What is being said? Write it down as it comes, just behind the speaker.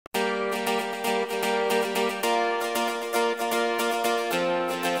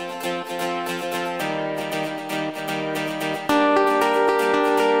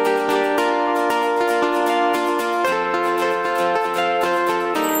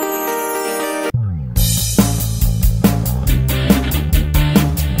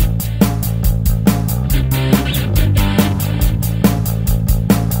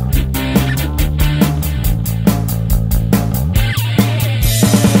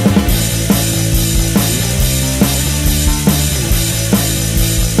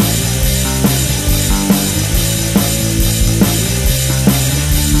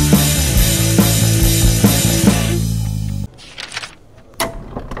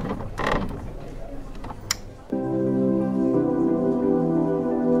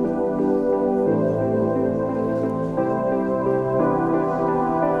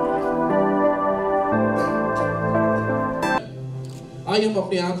आइए हम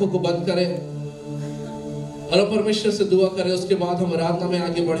अपनी आंखों को बंद करें और परमेश्वर से दुआ करें। उसके बाद हम आराधना में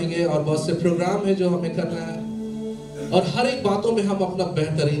आगे बढ़ेंगे और बहुत से प्रोग्राम है जो हमें करना है और हर एक बातों में हम अपना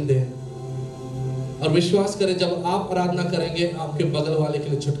बेहतरीन दें और विश्वास करें जब आप आराधना करेंगे आपके बगल वाले के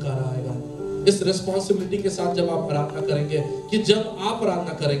लिए छुटकारा आएगा। इस रिस्पॉन्सिबिलिटी के साथ जब आप आराधना करेंगे कि जब आप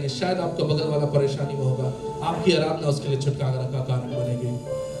आराधना करेंगे शायद आपका बगल वाला परेशानी में होगा, आपकी आराधना उसके लिए छुटकारा का कारण बनेगी।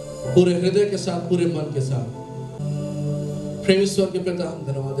 पूरे हृदय के साथ, पूरे मन के साथ। प्रेम ईश्वर के पिता, हम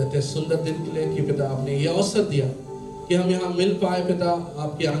धन्यवाद देते हैं सुंदर दिन के लिए कि पिता आपने ये अवसर दिया कि हम यहाँ मिल पाए पिता,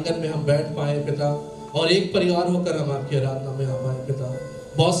 आपके आंगन में हम बैठ पाए पिता और एक परिवार होकर हम आपकी आराधना में आ पाए पिता।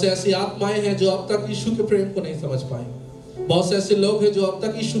 बहुत से ऐसी आत्माएं हैं जो अब तक यीशु के प्रेम को नहीं समझ पाए, बहुत से ऐसे लोग हैं जो अब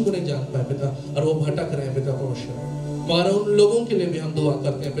तक यीशु को नहीं जान पाए पिता और वो भटक रहे हैं पिता परमेश्वर। मगर उन लोगों के लिए भी हम दुआ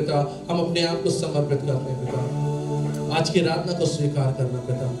करते हैं पिता, हम अपने आप को समर्पित करते हैं पिता। आज की आराधना को स्वीकार करना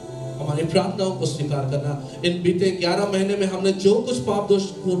पिता, हमारी प्रार्थनाओं को स्वीकार करना। इन बीते 11 महीने में हमने जो कुछ पाप दोष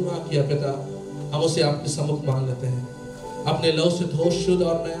पूर्ण किया पिता, हम उसे आपके सम्मुख मान लेते हैं। अपने लहू से धो शुद्ध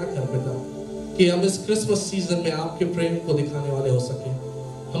और नया कर पिता, कि हम इस क्रिसमस सीजन में आपके प्रेम को दिखाने वाले हो सके।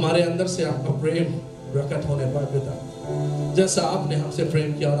 हमारे अंदर से आपका प्रेम प्रकट होने पाए पिता, जैसा आपने हमसे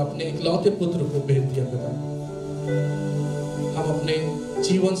प्रेम किया और अपने इकलौते पुत्र को भेज दिया पिता। हम अपने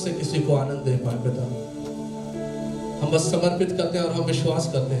जीवन से किसी को आनंद दे पाए पिता। हम बस समर्पित करते हैं और हम विश्वास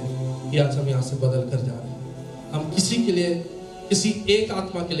करते हैं कि आज हम यहाँ से बदल कर जा रहे हैं। हम किसी के लिए, किसी एक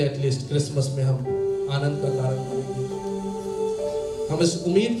आत्मा के लिए एटलीस्ट क्रिसमस में हम आनंद का कारण बनेंगे। हम इस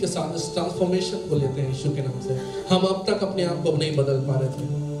उम्मीद के साथ इस ट्रांसफॉर्मेशन को लेते हैं यीशु के नाम से। हम अब तक अपने आप को नहीं बदल पा रहे थे,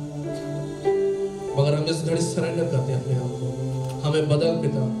 मगर हम इस घड़ी सरेंडर करते हैं अपने आप को। हमें बदल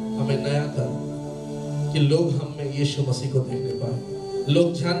पिता, हमें नया कर, कि लोग हम में यीशु मसीह को देखने पाए,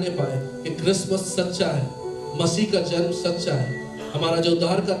 लोग जानने पाए कि क्रिसमस सच्चा है, मसीह का जन्म सच्चा है। हमारा जो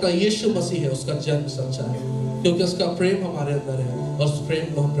उद्धारकर्ता यीशु मसीह है उसका जन्म सच्चा है, क्योंकि उसका प्रेम हमारे अंदर है और उस प्रेम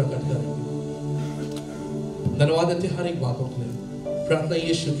को हम प्रकट करेंगे। धन्यवाद देते हर एक बातों के लिए, प्रार्थना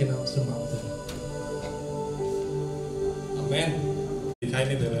यीशु के नाम से मांगते हैं, आमीन। दिखाई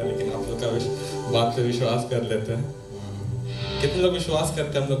नहीं दे रहा है लेकिन आप लोग का बात पे विश्वास कर लेते हैं। कितने लोग विश्वास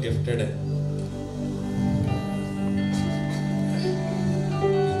करते हैं हम लोग गिफ्टेड है?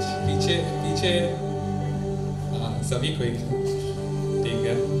 पीछे पीछे सभी कोई ठीक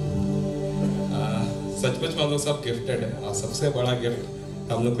है। सचमुच में हम लोग सब गिफ्टेड है और सबसे बड़ा गिफ्ट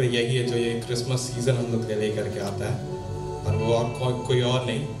हम लोग को यही है जो ये क्रिसमस सीजन हम लोग लेकर के आता है। और वो और कोई और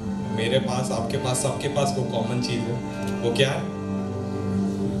नहीं, मेरे पास, आपके पास, सबके पास वो कॉमन चीज है। वो क्या है?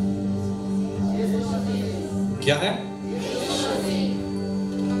 क्या है?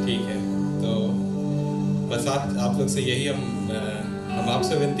 ठीक है, तो बस आप लोग से यही हम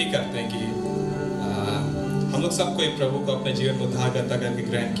आपसे विनती करते हैं कि हम लोग सब कोई प्रभु को अपने जीवन में उद्धारकर्ता करके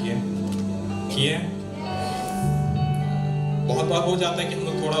ग्रहण किए। बहुत बार हो जाता है कि हम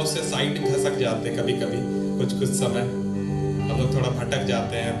लोग थोड़ा उससे साइड खसक जाते हैं, कभी कभी कुछ समय हम लोग थोड़ा भटक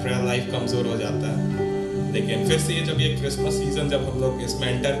जाते हैं, प्रेयर लाइफ कमजोर हो जाता है। लेकिन फिर से ये जब ये क्रिसमस सीजन जब हम लोग इसमें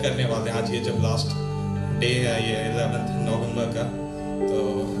एंटर करने वाले हैं, आज ये जब लास्ट डे है ये 11 नवंबर का, तो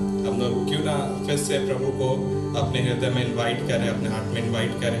हम लोग क्यों ना फिर से प्रभु को अपने हृदय में इनवाइट करें, अपने हार्ट में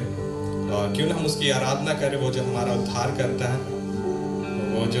इनवाइट करें और क्यों ना हम उसकी आराधना करें। वो जो हमारा उद्धार करता है,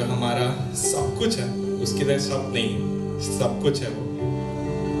 वो जो हमारा सब कुछ है, उसके लिए सब नहीं है, सब कुछ है वो।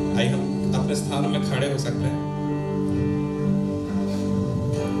 आइए हम अपने स्थान में खड़े हो सकते हैं।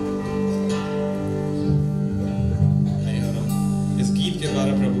 इस गीत के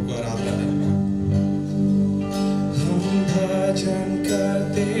द्वारा प्रभु को आराधना दें। हम भजन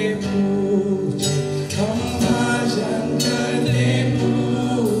करते पूजे, हम भजन करते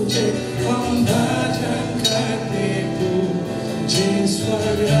पूजे, हम भजन करते पूजे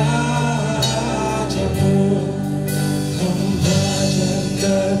स्वराज को। हम भजन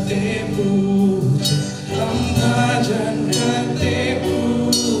करते पूजे, हम भजन करते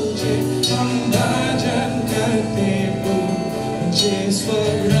पूजे, हम भजन करते पूजे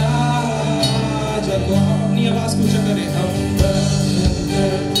स्वराज को। अपनी आवाज को ऊंचा करें। हम भजन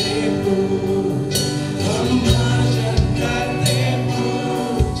करते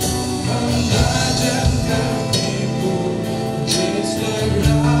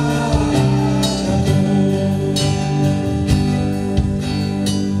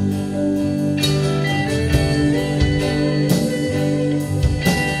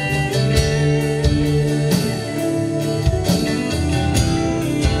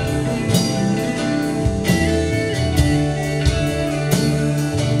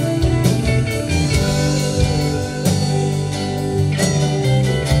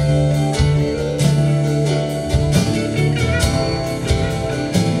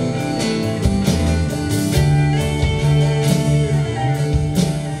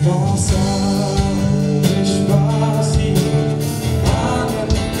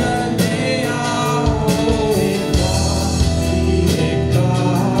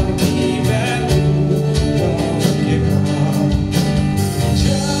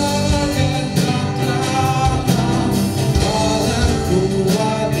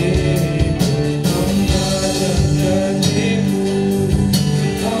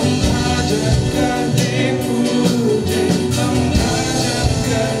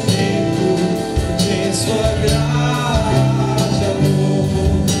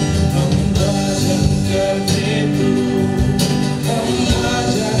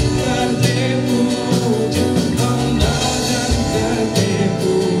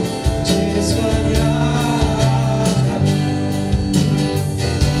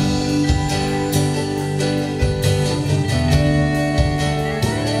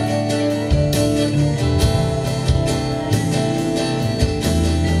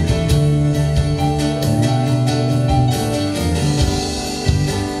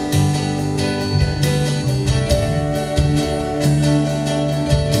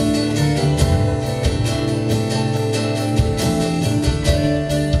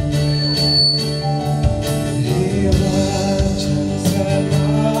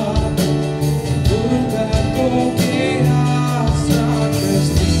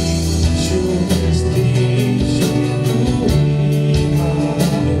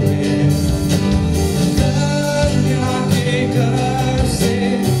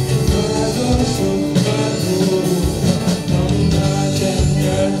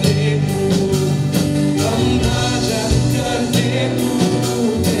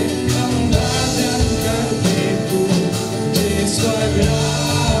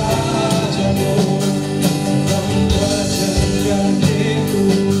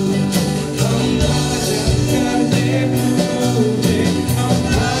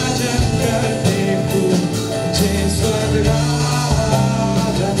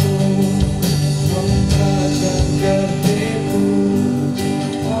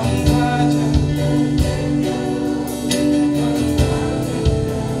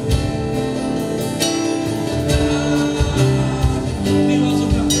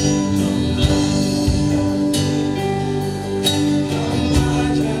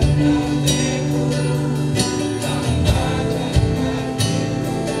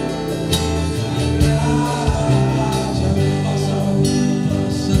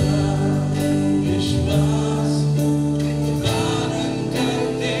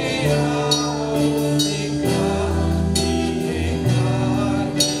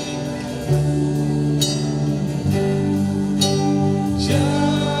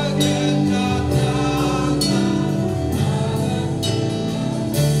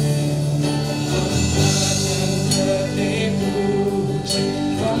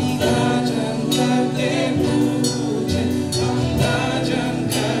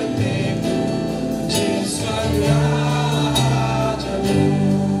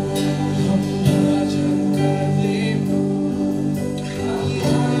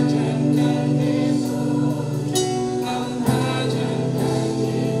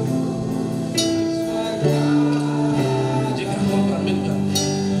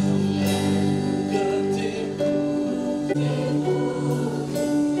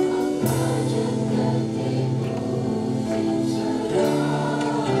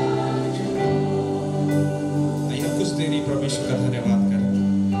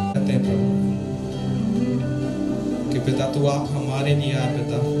तू आप हमारे लिए आए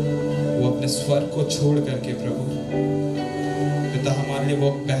पिता, वो अपने स्वर्ग को छोड़ करके प्रभु पिता हमारे लिए वो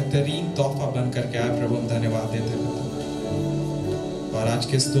बेहतरीन तोहफा बन करके आए प्रभु, हम धन्यवाद देते हैं पिता। और आज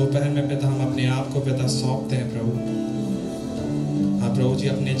के इस दोपहर में पिता हम अपने आप को पिता सौंपते हैं प्रभु। हाँ प्रभु जी,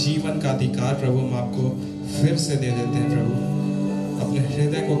 अपने जीवन का अधिकार प्रभु हम आपको फिर से दे देते हैं प्रभु, अपने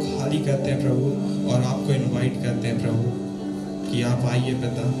हृदय को खाली करते हैं प्रभु और आपको इनवाइट करते हैं प्रभु कि आप आइए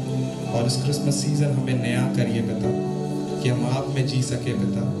पिता और इस क्रिसमस सीजन हमें नया करिए पिता, कि हम आप में जी सके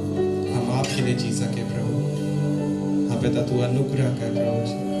पिता, हम आपके लिए जी सके प्रभु। हाँ पिता तू अनुग्रह कर प्रभु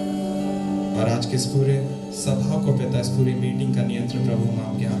जी। और आज के इस पूरे सभा को पिता, इस पूरी मीटिंग का नियंत्रण प्रभु हम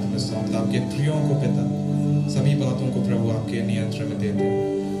आपके हाथ में सौंपते, आपके प्रियों को पिता, सभी बातों को प्रभु आपके नियंत्रण में देते हैं।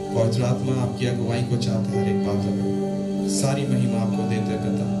 पवित्र आत्मा आपकी अगुवाई को चाहता है हर एक बातों में, सारी महिमा आपको देते हैं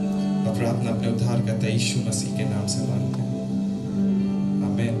पिता। और प्रार्थना अपने उद्धारकर्ता यीशु मसीह के नाम से मांगते हैं,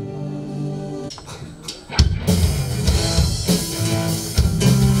 आमीन।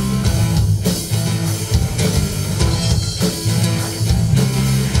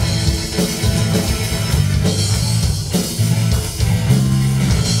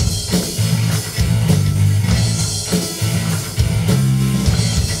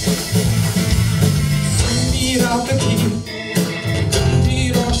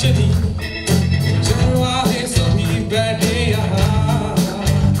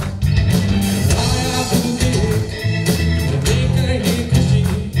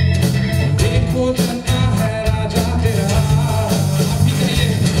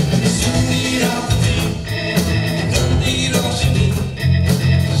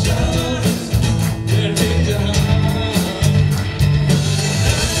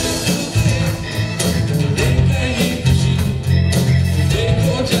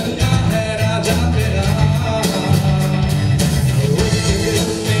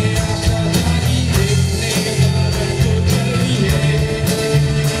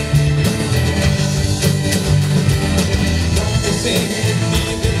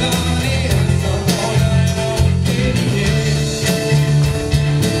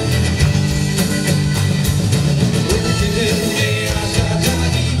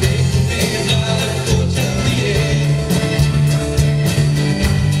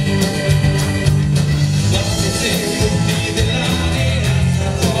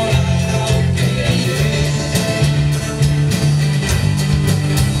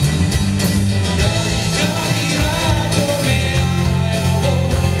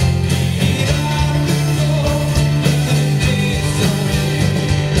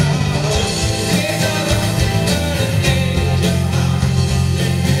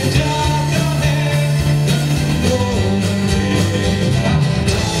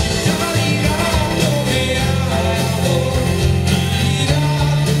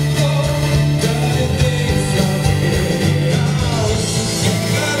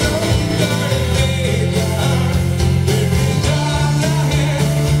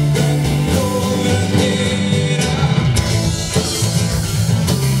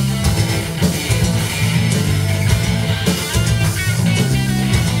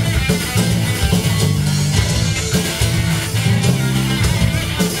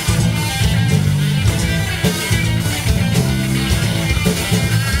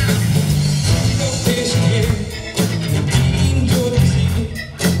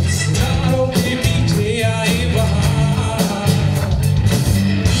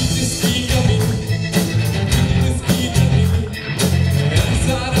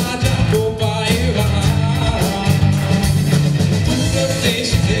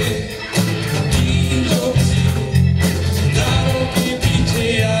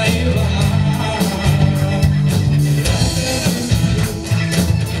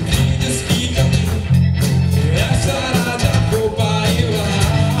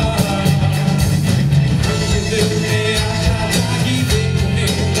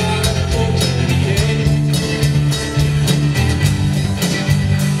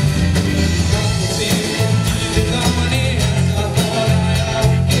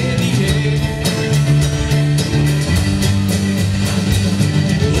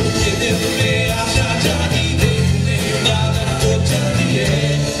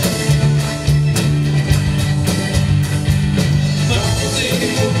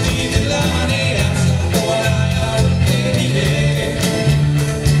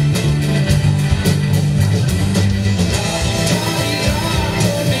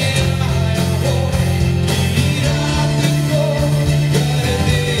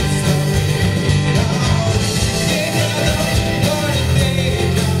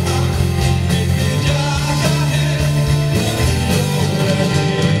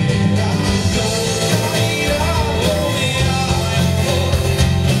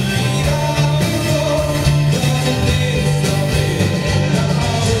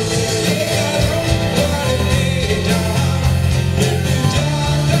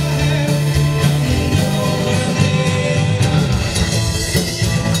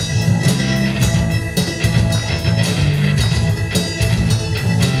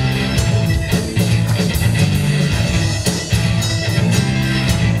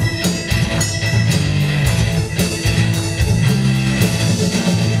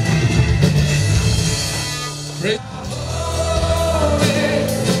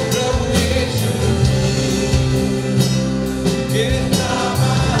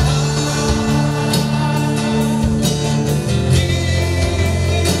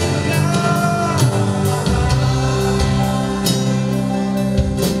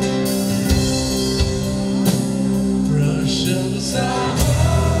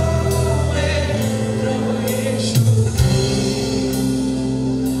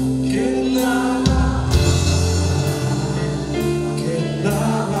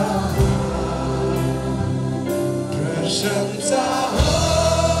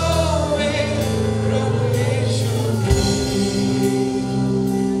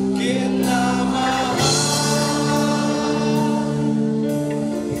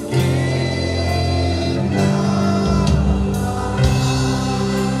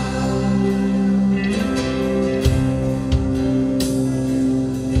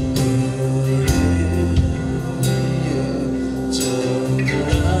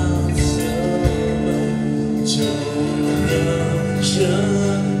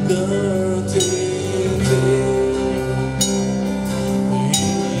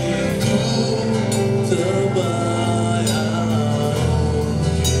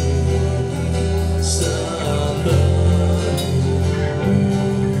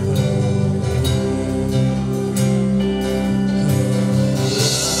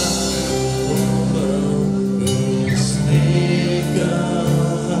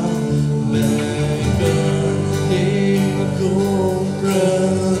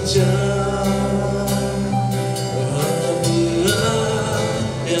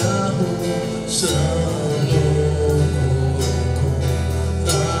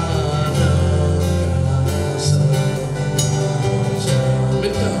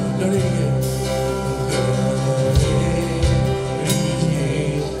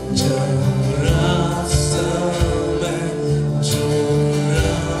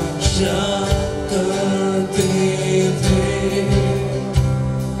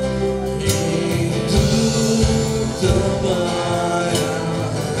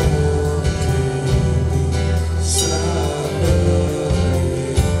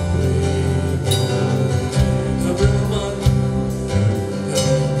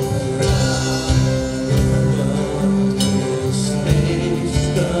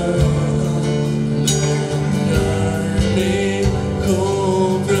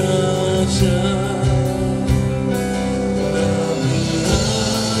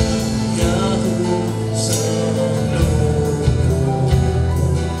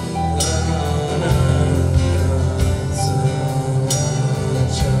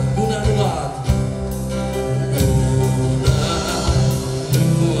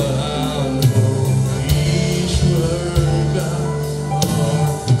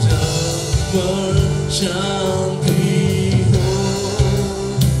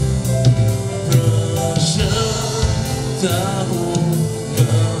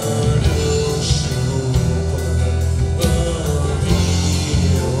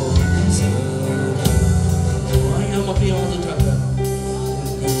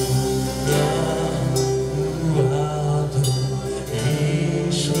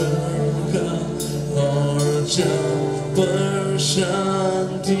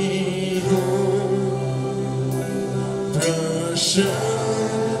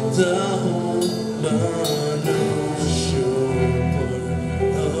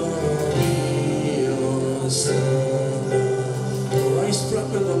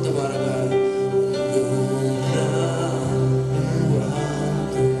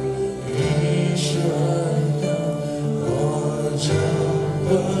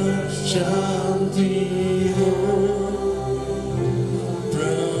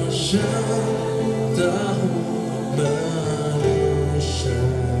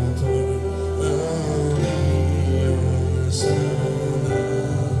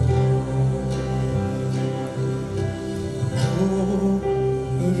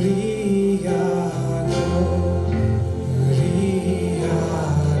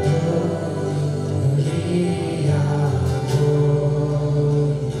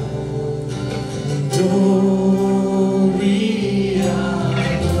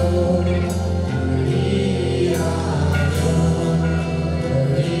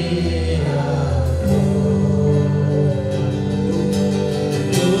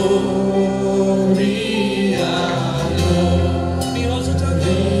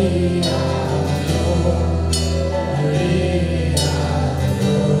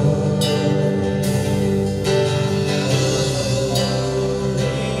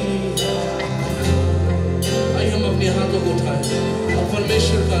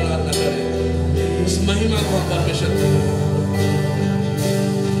 हम परमेश्वर को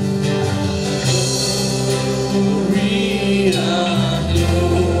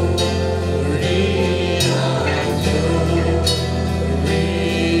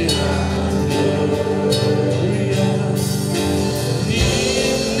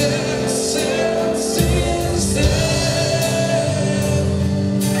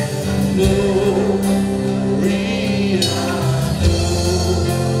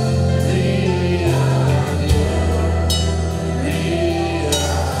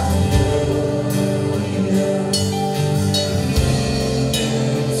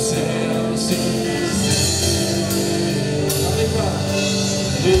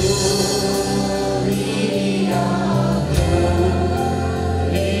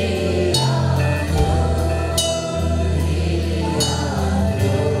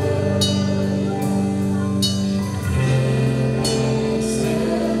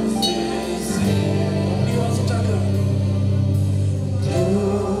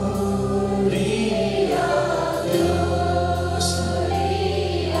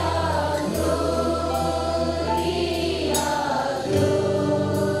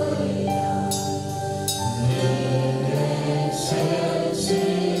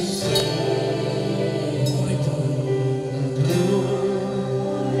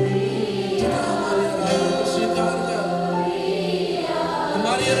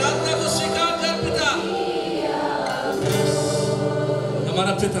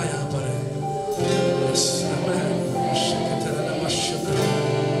पिता यहाँ पर है।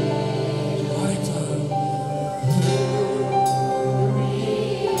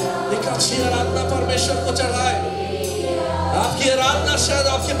 एक अच्छी आराधना परमेश्वर को चढ़ाए। आपकी आराधना शायद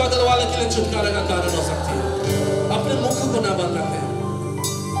आपके बगल वाले के लिए छुटकारे का कारण हो सकती है। अपने मुख को ना बंद रखें।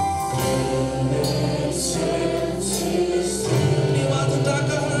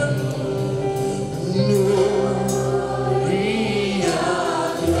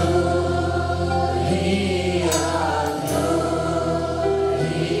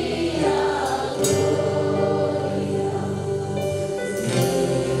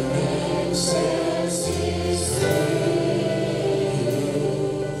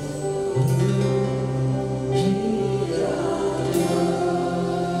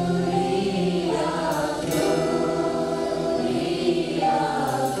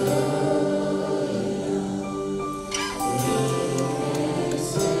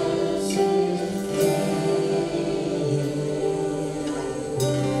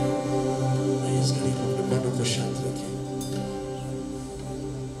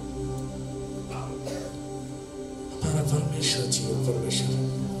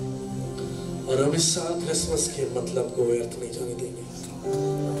 क्रिसमस के मतलब को व्यर्थ नहीं जाने देंगे।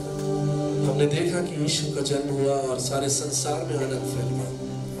 हमने देखा कि यीशु का जन्म हुआ और सारे संसार में आनंद फैल गया।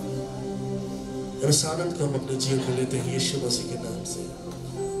 इस आनंद को हम अपने जीवन में लेते हैं यीशु मसीह के नाम से।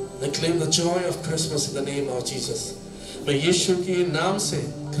 I claim the joy of Christmas in the name of Jesus. मैं यीशु के नाम से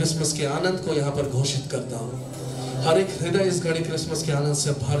क्रिसमस के आनंद को यहाँ पर घोषित करता हूँ। हर एक हृदय इस घड़ी क्रिसमस के आनंद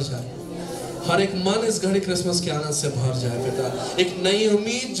से भर जाए। हर एक मन इस घड़ी क्रिसमस के आनंद से भर जाए पिता। एक नई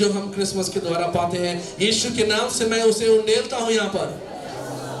उम्मीद जो हम क्रिसमस के द्वारा पाते हैं, यीशु के नाम से मैं उसे उंडेलता हूं यहाँ पर।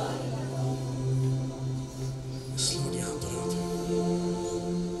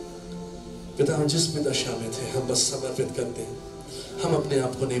 पिता हम जिस भी दशा में थे हम बस समर्पित करते हैं। हम अपने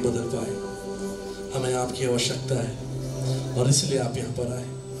आप को नहीं बदल पाए, हमें आपकी आवश्यकता है और इसलिए आप यहाँ पर आए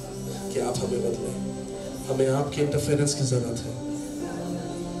कि आप हमें बदलें। हमें आपकी इंटरफेरेंस की जरूरत है।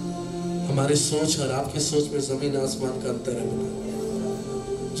 हमारी सोच और आपकी सोच में जमीन आसमान का अंतर है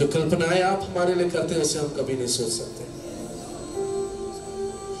पिता। जो कल्पनाएं आप हमारे लिए करते हैं उसे हम कभी नहीं सोच सकते।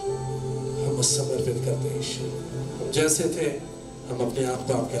 हम समर्पित करते हैं यीशु। हम जैसे थे हम अपने आप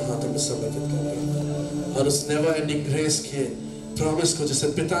को आपके हाथों में समर्पित करते हैं और उस नेवर एंडिंग ग्रेस के प्रॉमिस को जिसे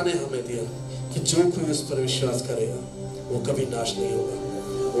पिता ने हमें दिया कि जो कोई उस पर विश्वास करेगा वो कभी नाश नहीं होगा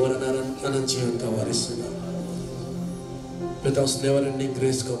और अनंत जीवन का वारिस होगा। पिता उस नेवर एंडिंग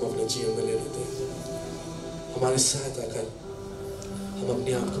ग्रेस को हम अपने जीवन में ले लेते हैं। हमारी सहायता कर। हम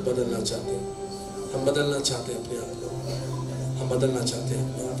अपने आप को बदलना चाहते हैं। हम बदलना चाहते हैं अपने आप को। हम बदलना चाहते हैं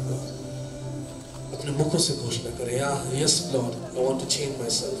अपने आप को। अपने मुखों से घोषणा करें, yes Lord, I want to change my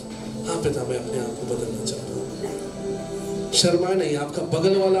self. हाँ पिता मैं अपने आप को बदलना चाहता हूँ। शर्माए नहीं। आपका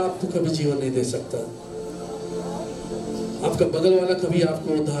बगल वाला आपको कभी जीवन नहीं दे सकता। आपका बगल वाला कभी आपको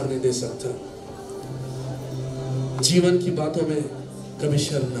उद्धार नहीं दे सकता। जीवन की बातों में कभी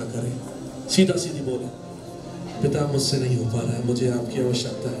शर्म ना करें। सीधा सीधी बोले, पिता मुझसे नहीं हो पा रहा है, मुझे आपकी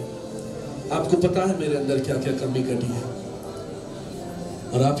आवश्यकता है। आपको पता है मेरे अंदर क्या क्या कमी घटी है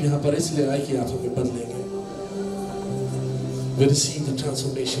और आप यहाँ पर इसलिए आए कि आप हमें बदलेंगे। We receive the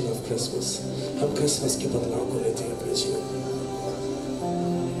transformation of Christmas. हम क्रिसमस के बदलाव को लेते हैं अपने जीवन में.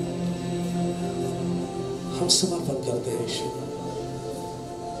 हम समर्पण करते हैं यीशु.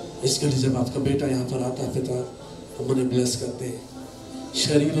 इस घड़ी जब आपका बेटा यहाँ पर आता है पिता, हम उन्हें ब्लेस करते हैं.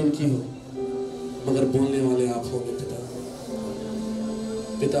 शरीर उनकी हो मगर बोलने वाले आप होंगे पिता.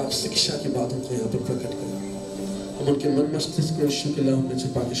 पिता आप शिक्षा की बातों को यहाँ पर प्रकट करें. हम उनके मन मस्तिष्क को यीशु के नाम में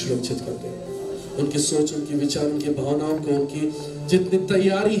छिपा के सुरक्षित करते हैं. उनकी सोच, उनकी विचार, उनकी भावनाओं को, उनकी जितनी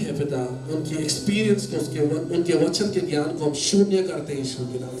तैयारी है पिता, उनकी एक्सपीरियंस को, उनके वचन के ज्ञान को हम शून्य करते हैं यीशु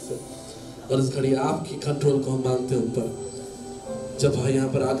के नाम से. और इस घड़ी आपकी कंट्रोल को हम मानते हैं ऊपर. जब भाई यहाँ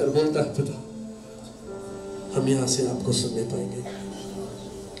पर आकर बोलता है पिता, हम यहाँ से आपको सुनने पाएंगे.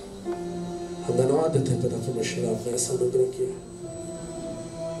 हम धन्यवाद देते हैं पिता परमेश्वर, आपने ऐसा अनुग्रह किया.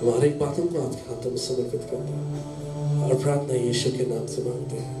 हमारी बातों को आपके हाथों में समर्पित करते हैं और प्रार्थना यीशु के नाम से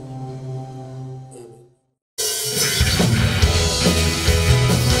मांगते हैं.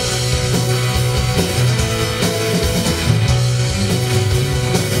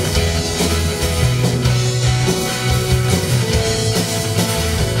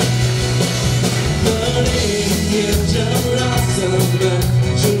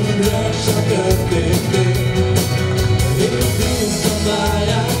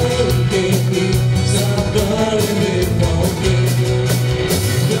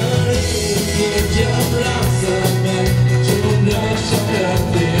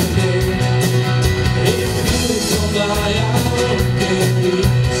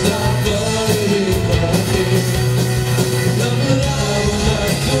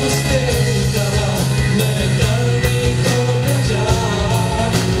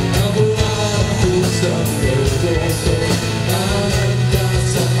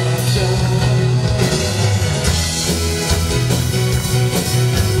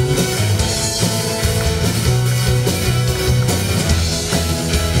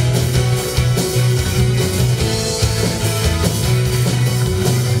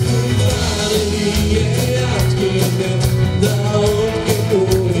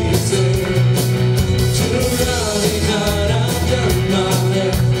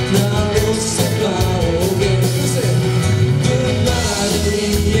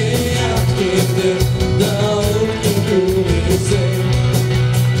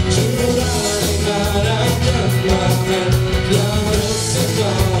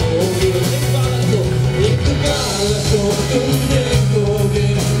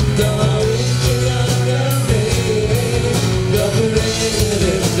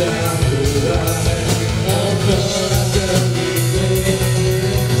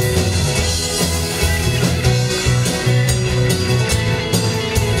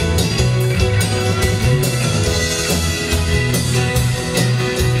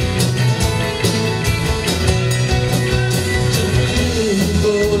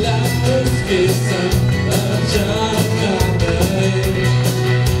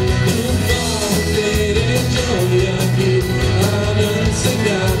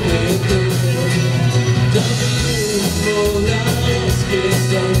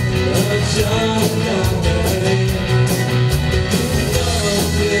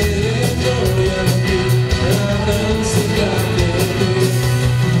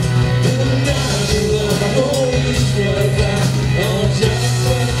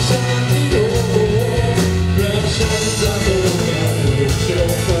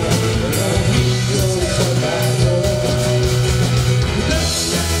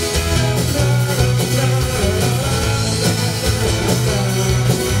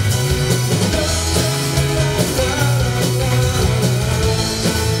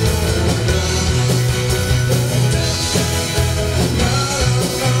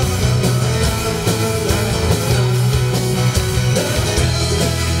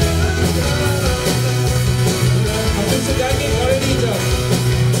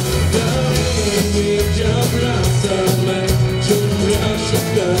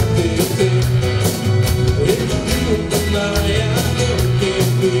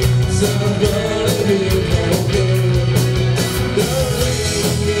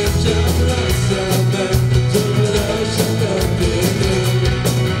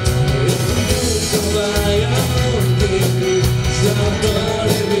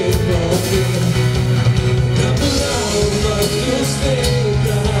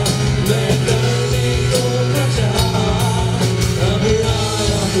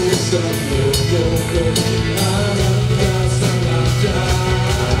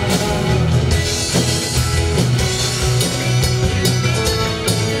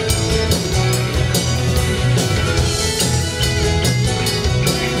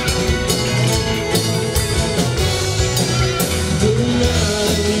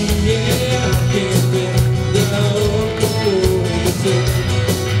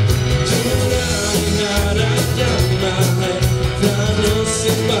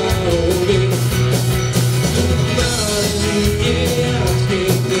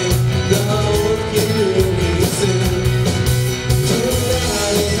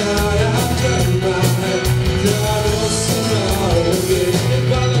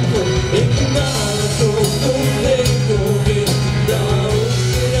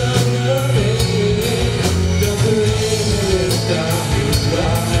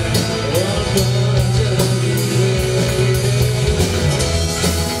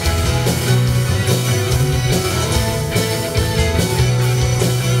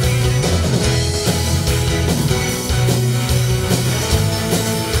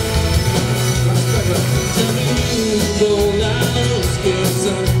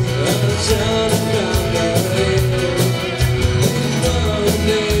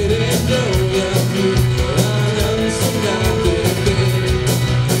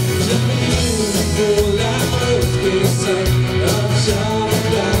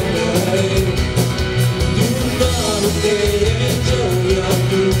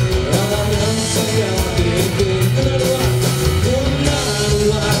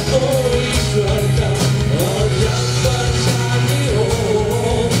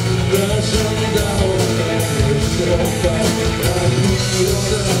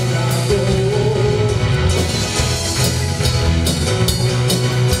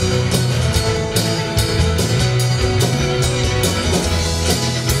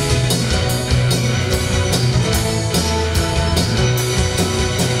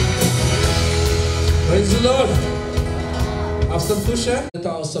 Praise the Lord. आप सब खुश हैं?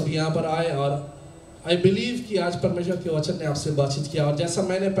 तो सब यहाँ पर आए और आई बिलीव कि आज परमेश्वर के वचन ने आपसे बातचीत किया और जैसा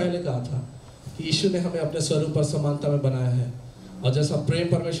मैंने पहले कहा था कि यीशु ने हमें अपने स्वरूप और समानता में बनाया है और जैसा प्रेम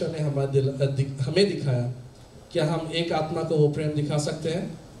परमेश्वर ने हमें दिखाया, क्या हम एक आत्मा को वो प्रेम दिखा सकते हैं?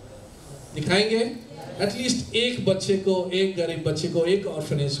 दिखाएंगे? एटलीस्ट एक बच्चे को, एक गरीब बच्चे को, एक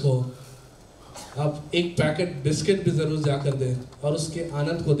ऑर्फनेज को आप एक पैकेट बिस्किट भी जरूर जाकर दें और उसके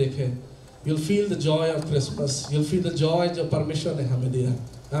आनंद को देखें। You'll feel the joy of Christmas. You'll feel the joy जो परमेश्वर ने हमें दिया।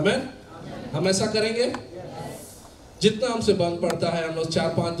 आमेन? हम ऐसा करेंगे? जितना हमसे बन पड़ता है, हम लोग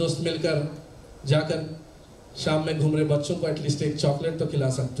 4-5 दोस्त मिलकर जाकर शाम में घूम रहे बच्चों को एटलीस्ट एक चॉकलेट तो खिला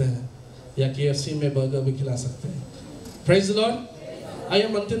सकते हैं या KFC में बर्गर भी खिला सकते हैं। Praise the Lord. आइए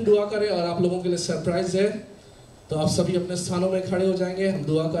हम अंतिम दुआ करें और आप लोगों के लिए सरप्राइज है, तो आप सभी अपने स्थानों में खड़े हो जाएंगे, हम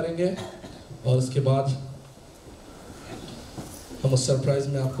दुआ करेंगे और उसके बाद हम उस सरप्राइज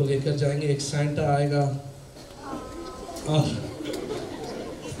में आपको लेकर जाएंगे। एक सैंटा आएगा और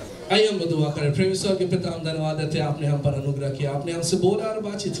आइए हम दुआ करें। प्रेम ईश्वर के पिता, हम धन्यवाद देते हैं आपने हम पर अनुग्रह किया, आपने हमसे बोला और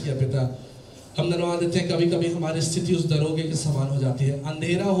बातचीत किया। पिता हम धन्यवाद देते हैं, कभी कभी हमारी स्थिति उस दरोगे के समान हो जाती है,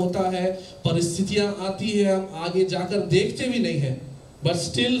 अंधेरा होता है, परिस्थितियां आती है, हम आगे जाकर देखते भी नहीं है, बट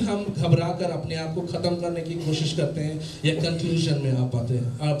स्टिल हम घबरा कर अपने आप को खत्म करने की कोशिश करते हैं या कंक्लूजन में आ पाते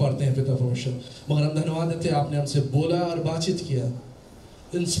हैं पिता परमेश्वर। मगर हम धन्यवाद देते हैं आपने हमसे बोला और बातचीत किया।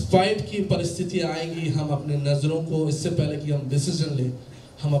 इन स्पाइट की परिस्थितियां आएंगी, हम अपने नज़रों को, इससे पहले कि हम डिसीजन ले,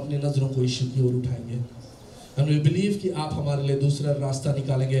 हम अपनी नज़रों को यीशु की ओर उठाएंगे। एंड वी बिलीव कि आप हमारे लिए दूसरा रास्ता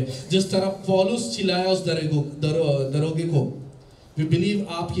निकालेंगे। जिस तरह पौलुस चिल्लाया उस दरोगे को, वी बिलीव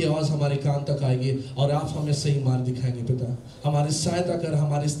आपकी आवाज़ हमारे कान तक आएगी और आप हमें सही मार्ग दिखाएंगे। पिता हमारी सहायता कर,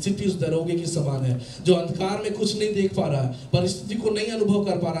 हमारी स्थिति उस दरोगे की समान है जो अंधकार में कुछ नहीं देख पा रहा है, परिस्थिति को नहीं अनुभव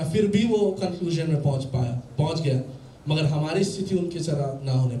कर पा रहा है, फिर भी वो कंक्लूजन में पहुंच गया, मगर हमारी स्थिति उनकी तरह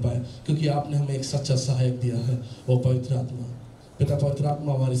ना होने पाए, क्योंकि आपने हमें एक सच्चा सहायक दिया है, वो पवित्र आत्मा। पिता पवित्र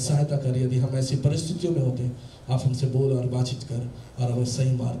आत्मा हमारी सहायता कर, यदि हम ऐसी परिस्थितियों में होते, आप हमसे बोल और बातचीत कर और हमें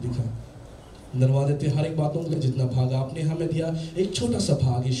सही मार्ग दिखा। धन्यवाद देते हर एक बातों के लिए, जितना भाग आपने हमें दिया, एक छोटा सा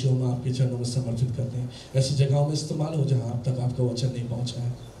भाग यीशु हम आपके चरणों में समर्पित करते हैं। ऐसी जगहों में इस्तेमाल हो जहाँ आप तक आपका वचन नहीं पहुँचा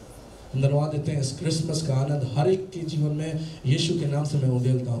है। धन्यवाद देते हैं इस क्रिसमस का आनंद हर एक के जीवन में यीशु के नाम से मैं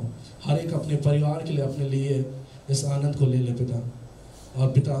उड़ेलता हूँ। हर एक अपने परिवार के लिए, अपने लिए इस आनंद को ले ले पिता।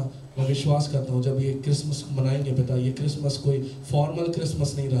 और पिता मैं विश्वास करता हूँ जब ये क्रिसमस मनाएंगे पिता, ये क्रिसमस कोई फॉर्मल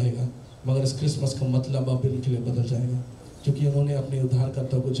क्रिसमस नहीं रहेगा, मगर इस क्रिसमस का मतलब अब इनके लिए बदल जाएगा, क्योंकि उन्होंने अपने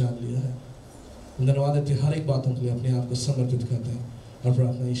उद्धारकर्ता को जान लिया है। धन्यवाद देते हर एक बातों के लिए अपने आप को समर्पित करते हैं और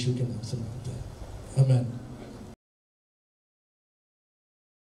प्रार्थना यीशु के नाम से मांगते हैं। आमीन।